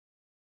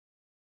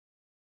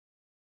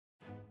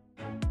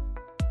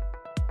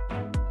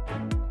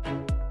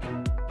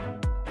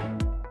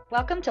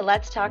Welcome to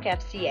Let's Talk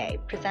FCA,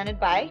 presented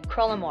by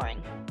Kroll &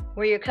 Mooring.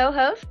 We're your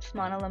co-hosts,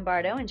 Mona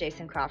Lombardo and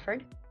Jason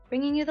Crawford,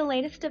 bringing you the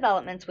latest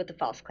developments with the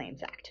False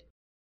Claims Act.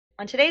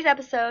 On today's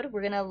episode,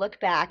 we're going to look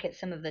back at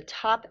some of the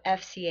top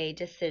FCA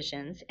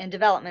decisions and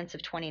developments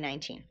of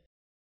 2019.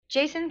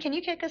 Jason, can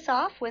you kick us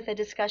off with a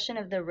discussion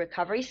of the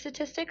recovery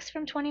statistics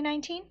from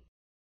 2019?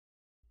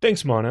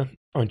 Thanks, Mona.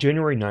 On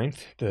January 9th,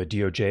 the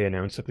DOJ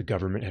announced that the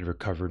government had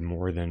recovered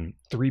more than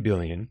 $3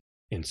 billion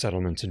in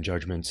settlements and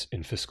judgments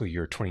in fiscal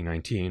year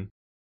 2019.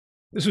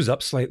 This was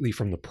up slightly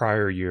from the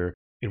prior year,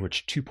 in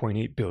which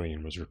 $2.8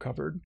 billion was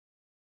recovered.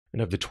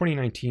 And of the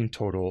 2019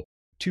 total,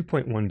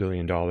 $2.1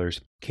 billion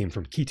came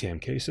from qui tam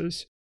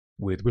cases,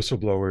 with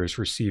whistleblowers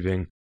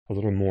receiving a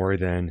little more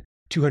than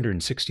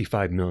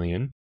 $265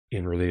 million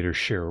in relator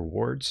share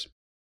awards.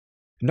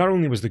 Not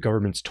only was the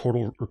government's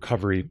total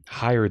recovery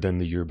higher than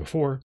the year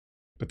before,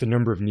 but the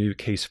number of new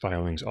case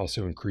filings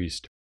also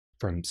increased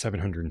from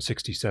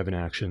 767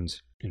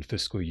 actions in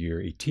fiscal year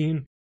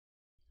 18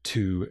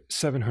 to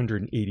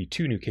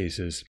 782 new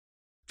cases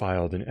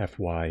filed in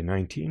FY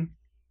 19,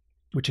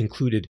 which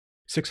included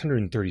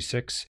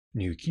 636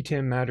 new qui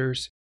tam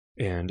matters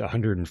and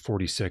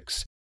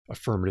 146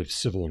 affirmative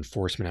civil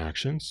enforcement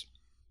actions.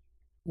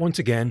 Once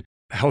again,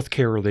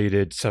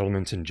 healthcare-related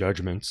settlements and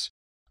judgments,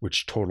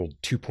 which totaled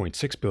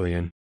 $2.6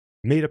 billion,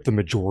 made up the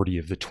majority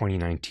of the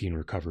 2019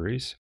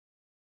 recoveries.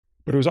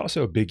 But it was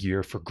also a big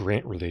year for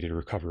grant-related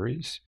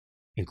recoveries,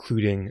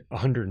 including a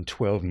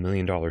 $112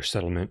 million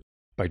settlement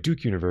by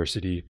Duke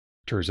University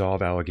to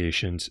resolve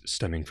allegations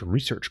stemming from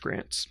research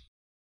grants.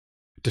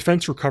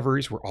 Defense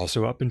recoveries were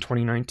also up in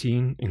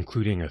 2019,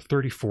 including a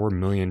 $34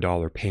 million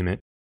payment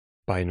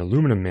by an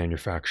aluminum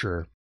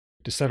manufacturer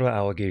to settle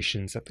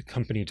allegations that the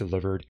company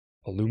delivered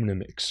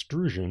aluminum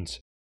extrusions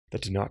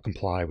that did not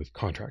comply with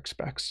contract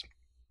specs.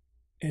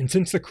 And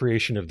since the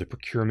creation of the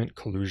Procurement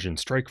Collusion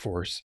Strike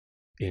Force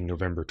in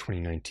November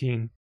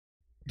 2019,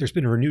 there's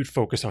been a renewed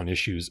focus on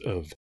issues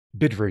of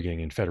bid rigging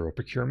in federal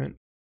procurement.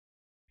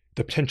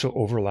 The potential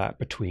overlap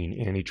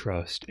between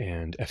antitrust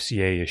and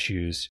FCA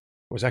issues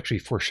was actually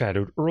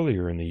foreshadowed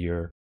earlier in the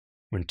year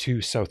when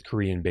two South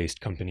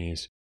Korean-based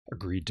companies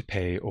agreed to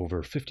pay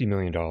over $50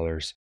 million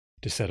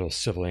to settle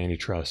civil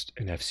antitrust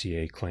and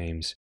FCA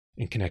claims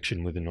in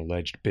connection with an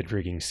alleged bid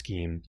rigging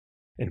scheme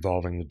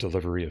involving the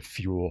delivery of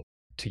fuel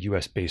to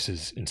U.S.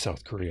 bases in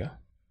South Korea.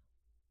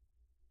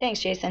 Thanks,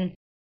 Jason.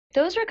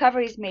 Those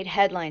recoveries made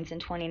headlines in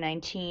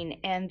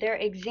 2019, and they're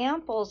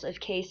examples of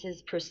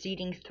cases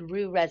proceeding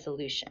through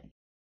resolution.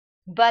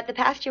 But the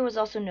past year was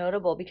also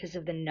notable because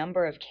of the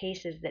number of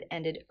cases that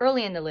ended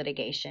early in the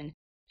litigation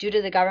due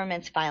to the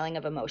government's filing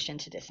of a motion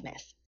to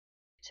dismiss.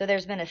 So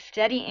there's been a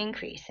steady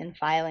increase in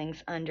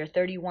filings under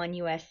 31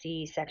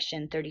 U.S.C.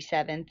 Section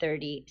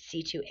 3730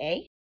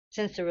 C2A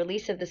since the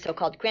release of the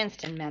so-called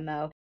Cranston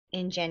Memo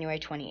in January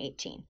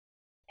 2018.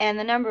 And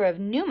the number of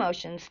new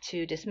motions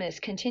to dismiss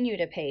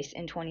continued apace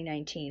in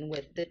 2019,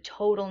 with the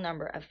total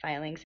number of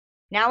filings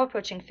now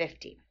approaching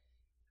 50.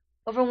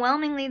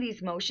 Overwhelmingly,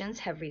 these motions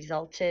have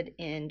resulted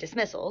in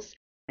dismissals.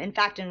 In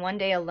fact, in one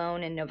day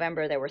alone in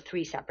November, there were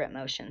 3 separate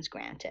motions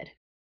granted.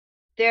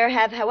 There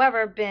have,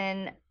 however,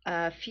 been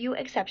a few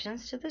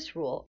exceptions to this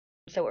rule.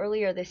 So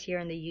earlier this year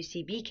in the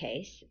UCB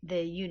case,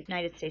 the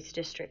United States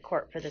District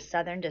Court for the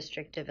Southern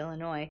District of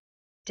Illinois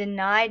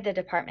denied the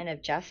Department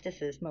of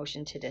Justice's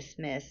motion to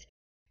dismiss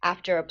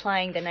after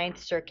applying the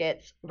Ninth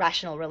Circuit's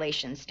rational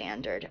relations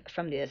standard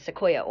from the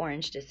Sequoia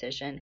Orange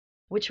decision,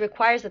 which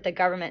requires that the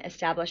government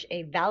establish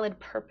a valid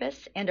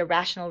purpose and a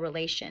rational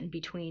relation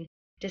between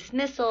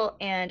dismissal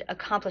and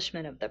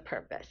accomplishment of the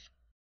purpose.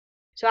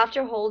 So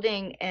after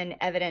holding an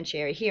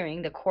evidentiary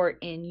hearing, the court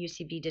in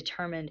UCB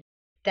determined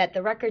that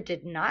the record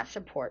did not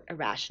support a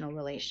rational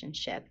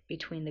relationship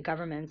between the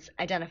government's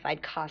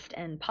identified cost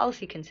and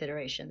policy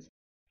considerations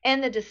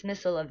and the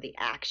dismissal of the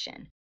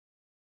action.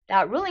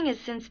 That ruling has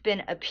since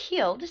been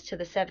appealed to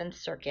the Seventh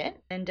Circuit,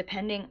 and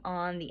depending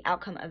on the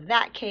outcome of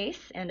that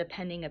case and a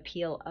pending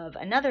appeal of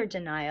another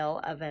denial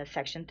of a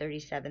Section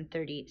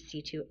 3730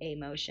 C2A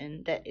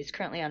motion that is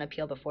currently on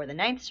appeal before the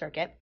Ninth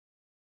Circuit,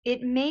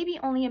 it may be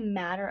only a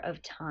matter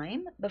of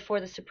time before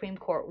the Supreme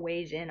Court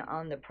weighs in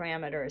on the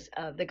parameters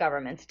of the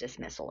government's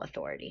dismissal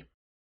authority.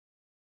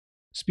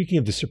 Speaking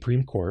of the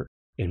Supreme Court,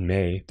 in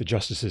May, the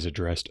justices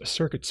addressed a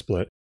circuit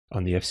split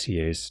on the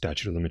FCA's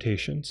statute of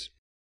limitations.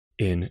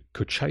 In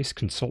Cochise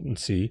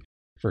Consultancy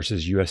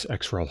versus U.S.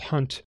 Ex Rel.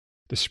 Hunt,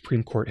 the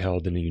Supreme Court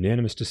held in a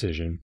unanimous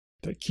decision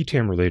that qui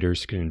tam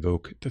relators can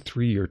invoke the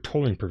 3-year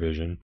tolling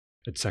provision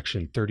at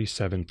Section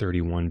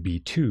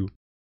 3731b2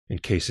 in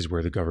cases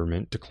where the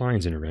government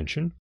declines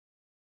intervention.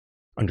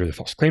 Under the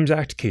False Claims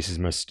Act, cases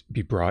must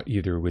be brought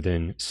either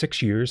within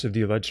 6 years of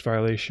the alleged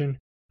violation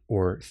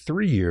or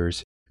 3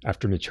 years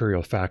after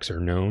material facts are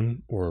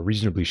known or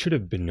reasonably should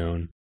have been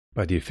known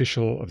by the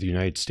official of the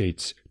United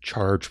States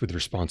charged with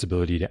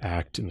responsibility to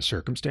act in the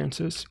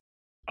circumstances,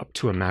 up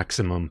to a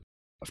maximum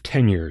of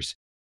 10 years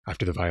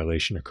after the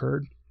violation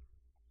occurred.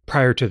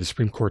 Prior to the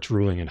Supreme Court's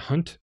ruling in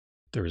Hunt,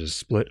 there was a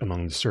split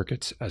among the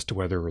circuits as to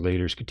whether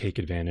relators could take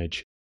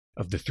advantage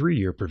of the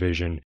 3-year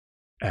provision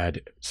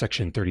add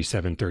Section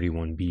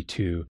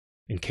 3731B2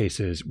 in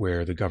cases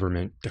where the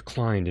government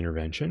declined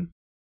intervention.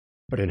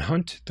 But in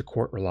Hunt, the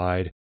court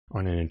relied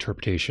on an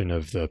interpretation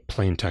of the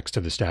plain text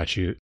of the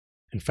statute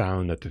and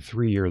found that the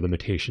 3-year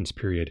limitations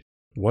period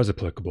was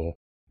applicable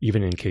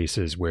even in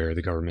cases where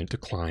the government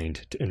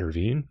declined to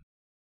intervene.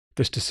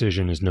 This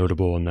decision is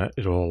notable in that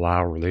it will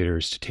allow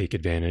relators to take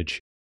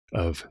advantage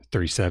of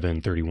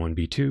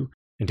 3731B2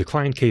 in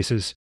declined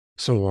cases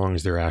so long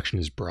as their action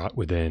is brought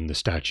within the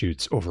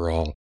statute's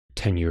overall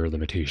 10-year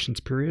limitations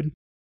period.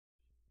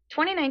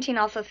 2019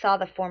 also saw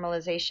the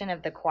formalization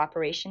of the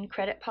cooperation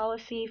credit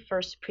policy,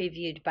 first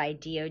previewed by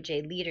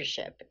DOJ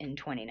leadership in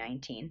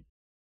 2019.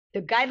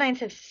 The guidelines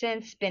have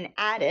since been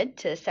added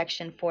to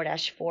Section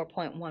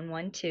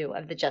 4-4.112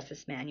 of the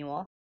Justice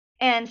Manual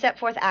and set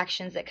forth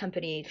actions that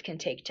companies can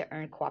take to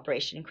earn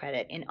cooperation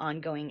credit in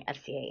ongoing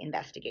FCA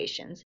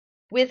investigations,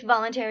 with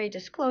voluntary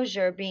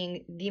disclosure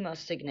being the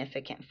most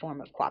significant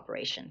form of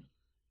cooperation.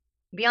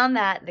 Beyond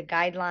that, the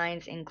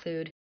guidelines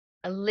include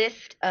a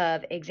list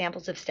of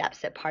examples of steps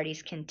that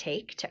parties can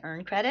take to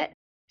earn credit,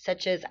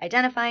 such as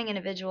identifying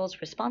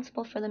individuals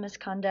responsible for the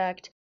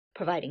misconduct,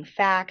 providing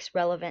facts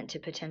relevant to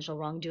potential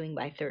wrongdoing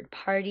by third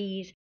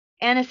parties,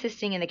 and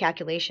assisting in the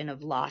calculation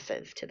of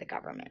losses to the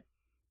government.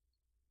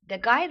 The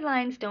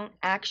guidelines don't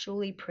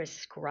actually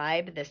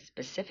prescribe the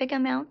specific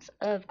amounts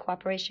of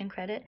cooperation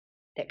credit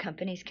that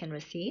companies can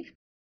receive,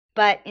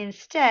 but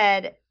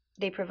instead,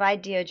 they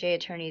provide DOJ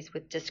attorneys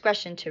with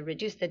discretion to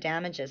reduce the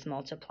damages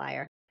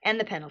multiplier and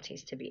the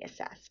penalties to be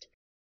assessed.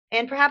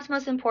 And perhaps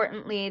most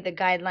importantly, the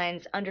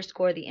guidelines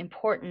underscore the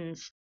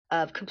importance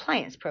of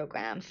compliance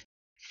programs,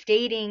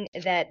 stating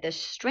that the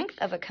strength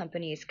of a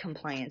company's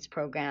compliance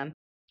program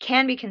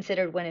can be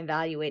considered when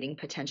evaluating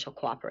potential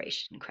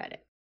cooperation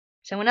credit.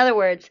 So in other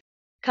words,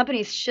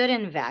 companies should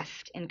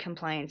invest in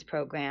compliance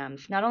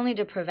programs not only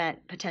to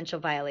prevent potential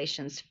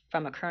violations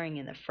from occurring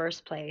in the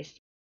first place,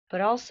 but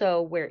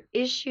also where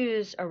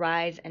issues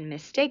arise and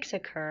mistakes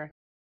occur,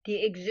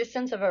 the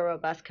existence of a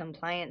robust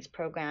compliance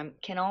program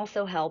can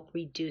also help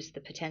reduce the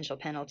potential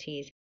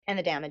penalties and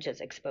the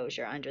damages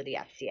exposure under the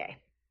FCA.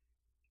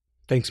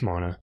 Thanks,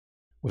 Mana.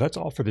 Well, that's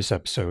all for this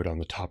episode on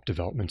the top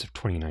developments of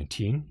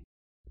 2019.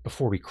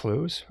 Before we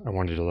close, I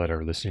wanted to let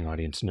our listening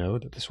audience know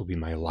that this will be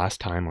my last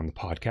time on the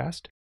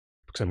podcast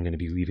because I'm going to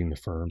be leaving the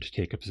firm to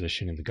take a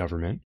position in the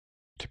government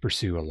to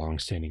pursue a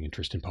long-standing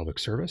interest in public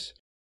service.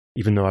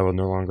 Even though I will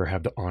no longer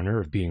have the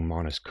honor of being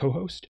Mana's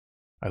co-host,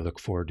 I look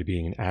forward to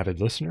being an avid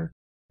listener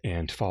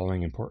and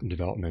following important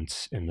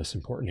developments in this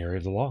important area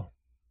of the law.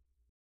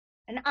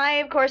 And I,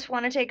 of course,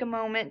 want to take a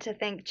moment to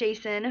thank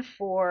Jason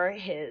for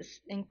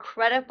his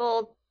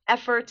incredible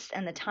efforts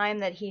and the time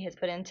that he has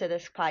put into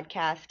this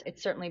podcast.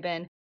 It's certainly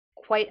been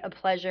quite a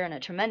pleasure and a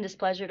tremendous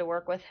pleasure to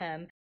work with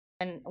him,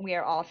 and we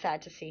are all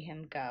sad to see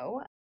him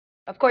go.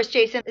 Of course,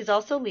 Jason is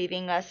also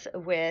leaving us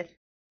with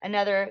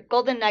another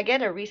golden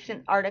nugget, a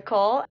recent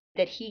article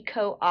that he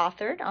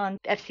co-authored on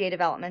FCA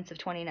developments of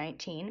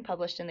 2019,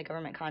 published in the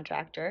Government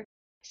Contractor.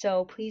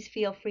 So please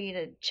feel free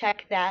to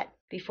check that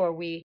before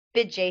we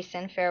bid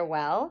Jason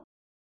farewell.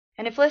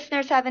 And if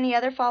listeners have any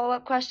other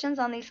follow-up questions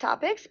on these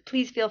topics,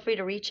 please feel free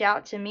to reach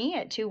out to me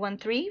at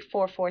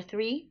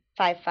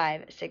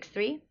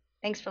 213-443-5563.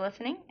 Thanks for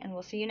listening, and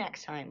we'll see you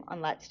next time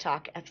on Let's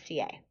Talk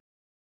FCA.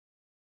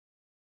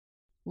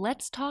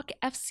 Let's Talk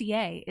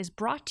FCA is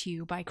brought to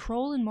you by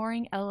Kroll &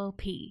 Mooring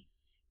LLP.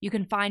 You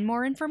can find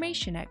more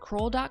information at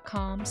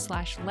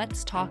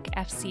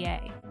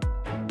kroll.com/letstalkfca.